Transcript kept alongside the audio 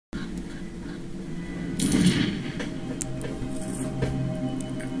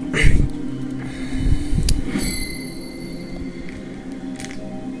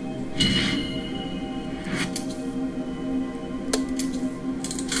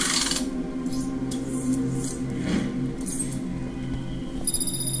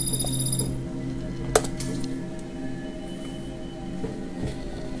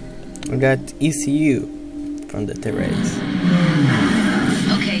got ECU from the terrace.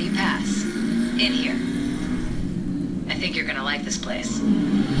 Okay, you pass. In here. I think you're gonna like this place.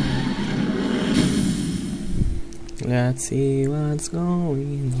 Let's see what's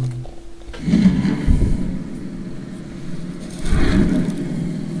going on.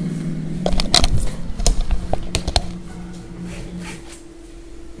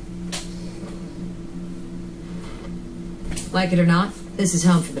 Like it or not, this is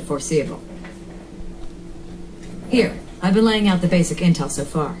home for the foreseeable. Here, I've been laying out the basic intel so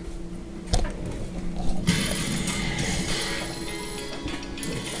far.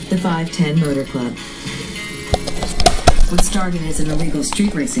 The 510 Motor Club. What started as an illegal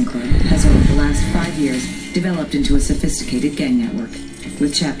street racing club has over the last 5 years developed into a sophisticated gang network,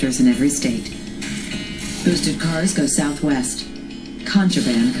 with chapters in every state. Boosted cars go southwest.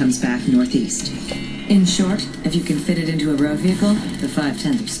 Contraband comes back northeast. In short, if you can fit it into a road vehicle, the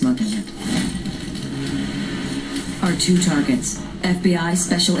 510s are smuggling it. Our two targets. FBI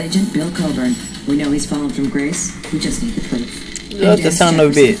Special Agent Bill Coburn. We know he's fallen from grace. We just need the proof. Love the sound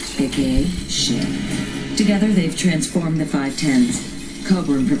of it. AKA Shiv. Together they've transformed the 510s.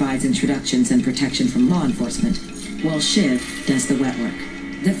 Coburn provides introductions and protection from law enforcement, while Shiv does the wet work.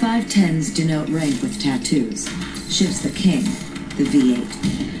 The 510s denote rank with tattoos. Shiv's the king, the V8.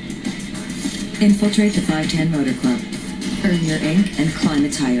 Infiltrate the 510 Motor Club. Earn your ink and climb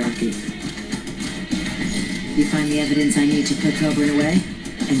its hierarchy. You find the evidence I need to put Coburn away,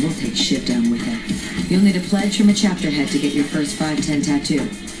 and we'll take Shiv down with him. You'll need a pledge from a chapter head to get your first 510 tattoo.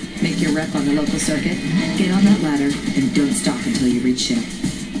 Make your rep on the local circuit, get on that ladder, and don't stop until you reach Shiv.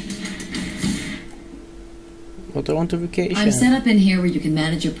 Auto notification. I'm set up in here where you can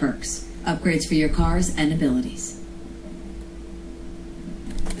manage your perks, upgrades for your cars, and abilities.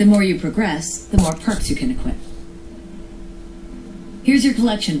 The more you progress, the more perks you can equip. Here's your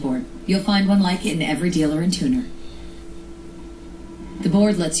collection board. You'll find one like it in every dealer and tuner. The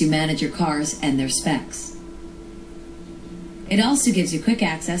board lets you manage your cars and their specs. It also gives you quick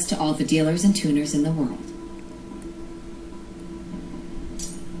access to all the dealers and tuners in the world.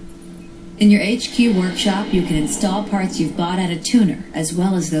 In your HQ workshop, you can install parts you've bought at a tuner, as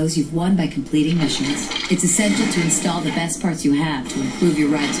well as those you've won by completing missions. It's essential to install the best parts you have to improve your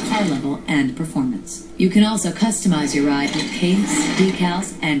ride's car level and performance. You can also customize your ride with paints,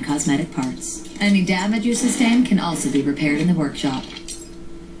 decals, and cosmetic parts. Any damage you sustain can also be repaired in the workshop.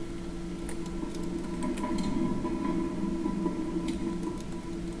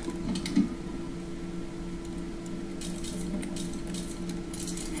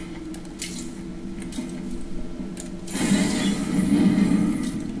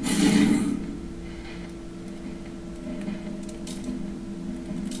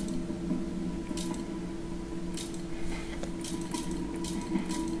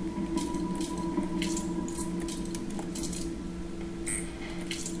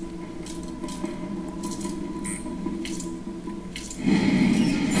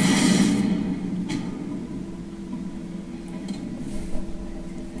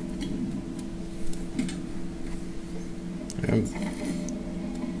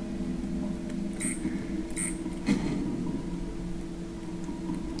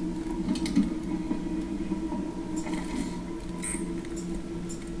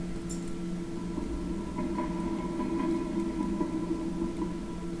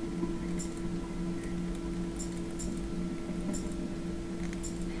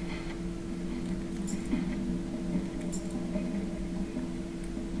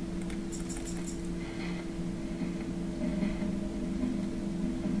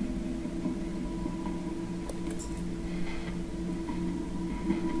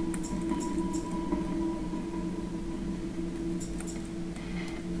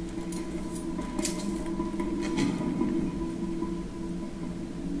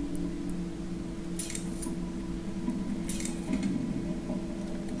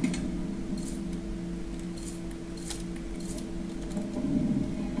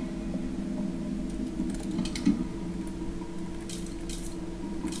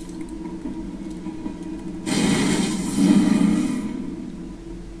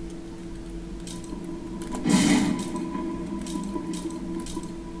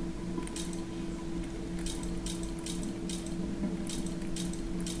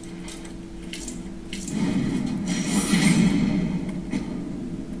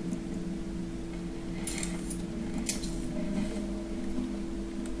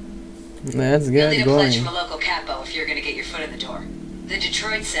 Let's You'll get need a pledge going. from a local capo if you're going to get your foot in the door. The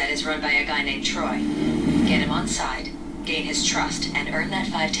Detroit set is run by a guy named Troy. Get him on side, gain his trust, and earn that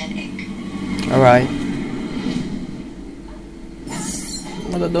 510 ink. Alright.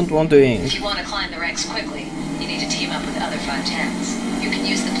 But I don't want to ink. If you want to climb the ranks quickly, you need to team up with other 510s. You can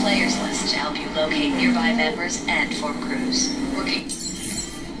use the players list to help you locate nearby members and form crews. Working.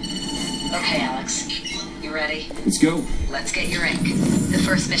 Okay, Alex. You ready? Let's go. Let's get your ink. The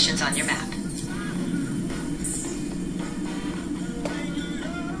first mission's on your map.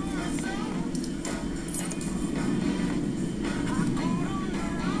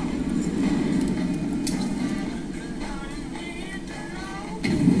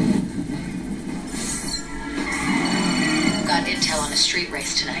 Got intel on a street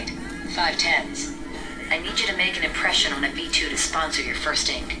race tonight. 510s. I need you to make an impression on a V2 to sponsor your first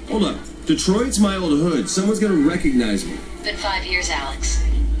ink. Hold up. Detroit's my old hood. Someone's gonna recognize me. Been 5 years, Alex.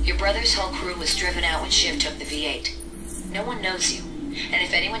 Your brother's whole crew was driven out when Shiv took the V8. No one knows you. And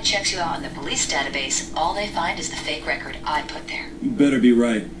if anyone checks you out in the police database, all they find is the fake record I put there. You better be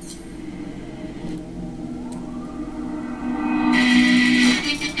right.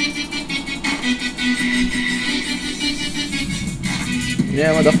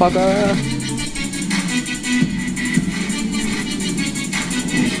 Yeah, motherfucker.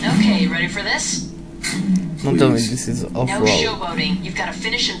 Okay, ready for this? Don't tell me this is No off-road. showboating. You've got to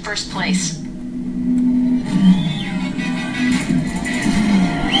finish in first place.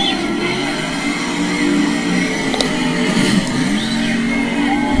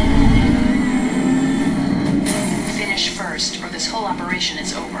 Finish first, or this whole operation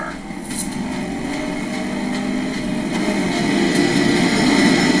is over.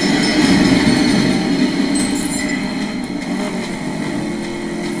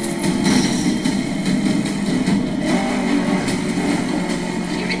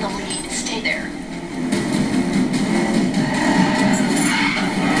 You're in the lead. Stay there.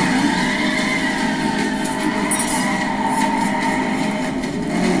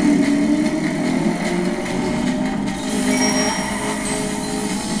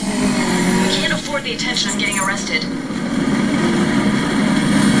 We can't afford the attention of getting arrested.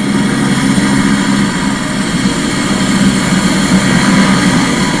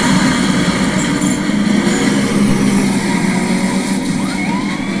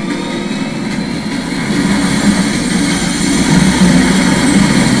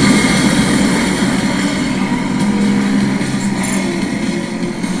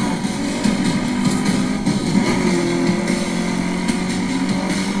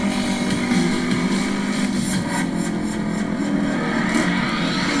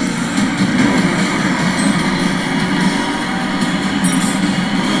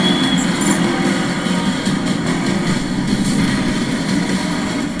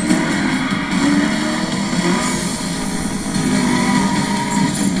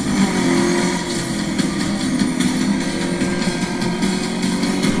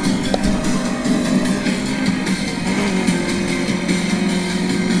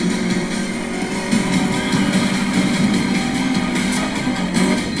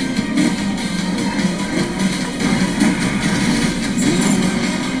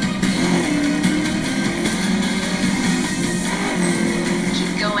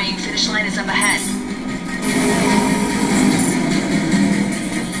 Keep going. Finish line is up ahead.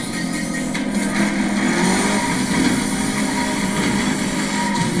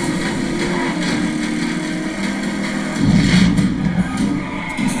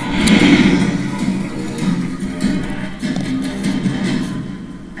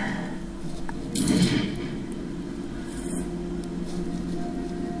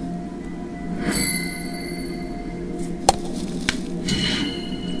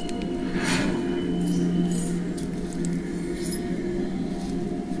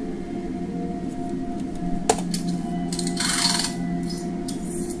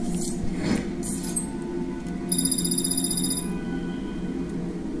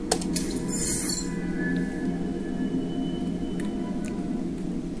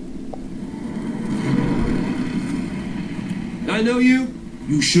 I know you?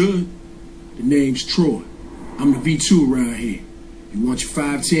 You should. The name's Troy. I'm the V2 around here. You want your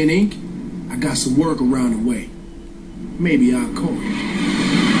 510 ink? I got some work around the way. Maybe I'll call you.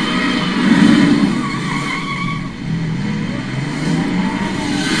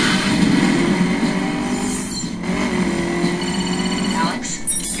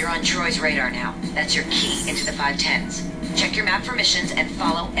 Alex, you're on Troy's radar now. That's your key into the 510s. Check your map for missions and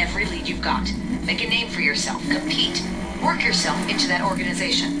follow every lead you've got. Make a name for yourself. Compete. Work yourself into that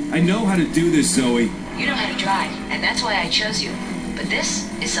organization. I know how to do this, Zoe. You know how to drive, and that's why I chose you. But this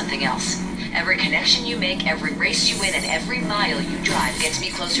is something else. Every connection you make, every race you win, and every mile you drive gets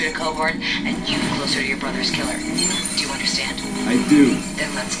me closer to Coburn and you closer to your brother's killer. Do you understand? I do.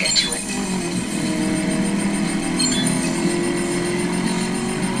 Then let's get to it.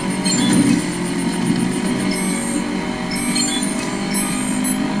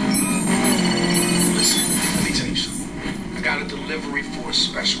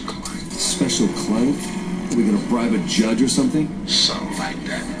 we gonna bribe a judge or something? Something like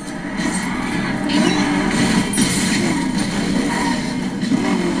that.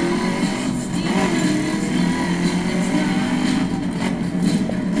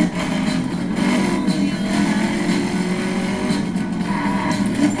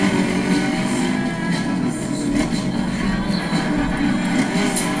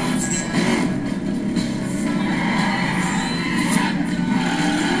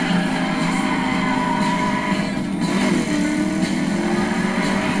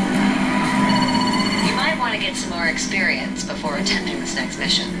 Get some more experience before attempting this next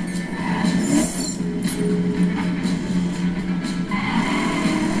mission.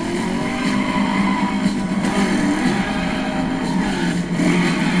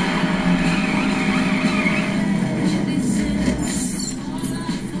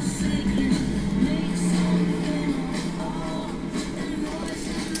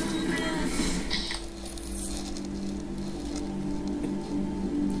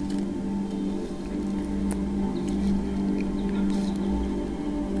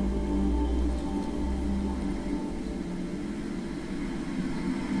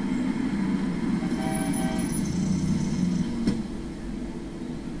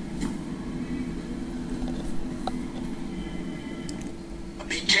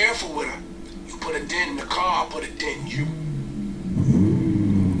 Be careful with her. You put a dent in the car, I'll put a dent in you.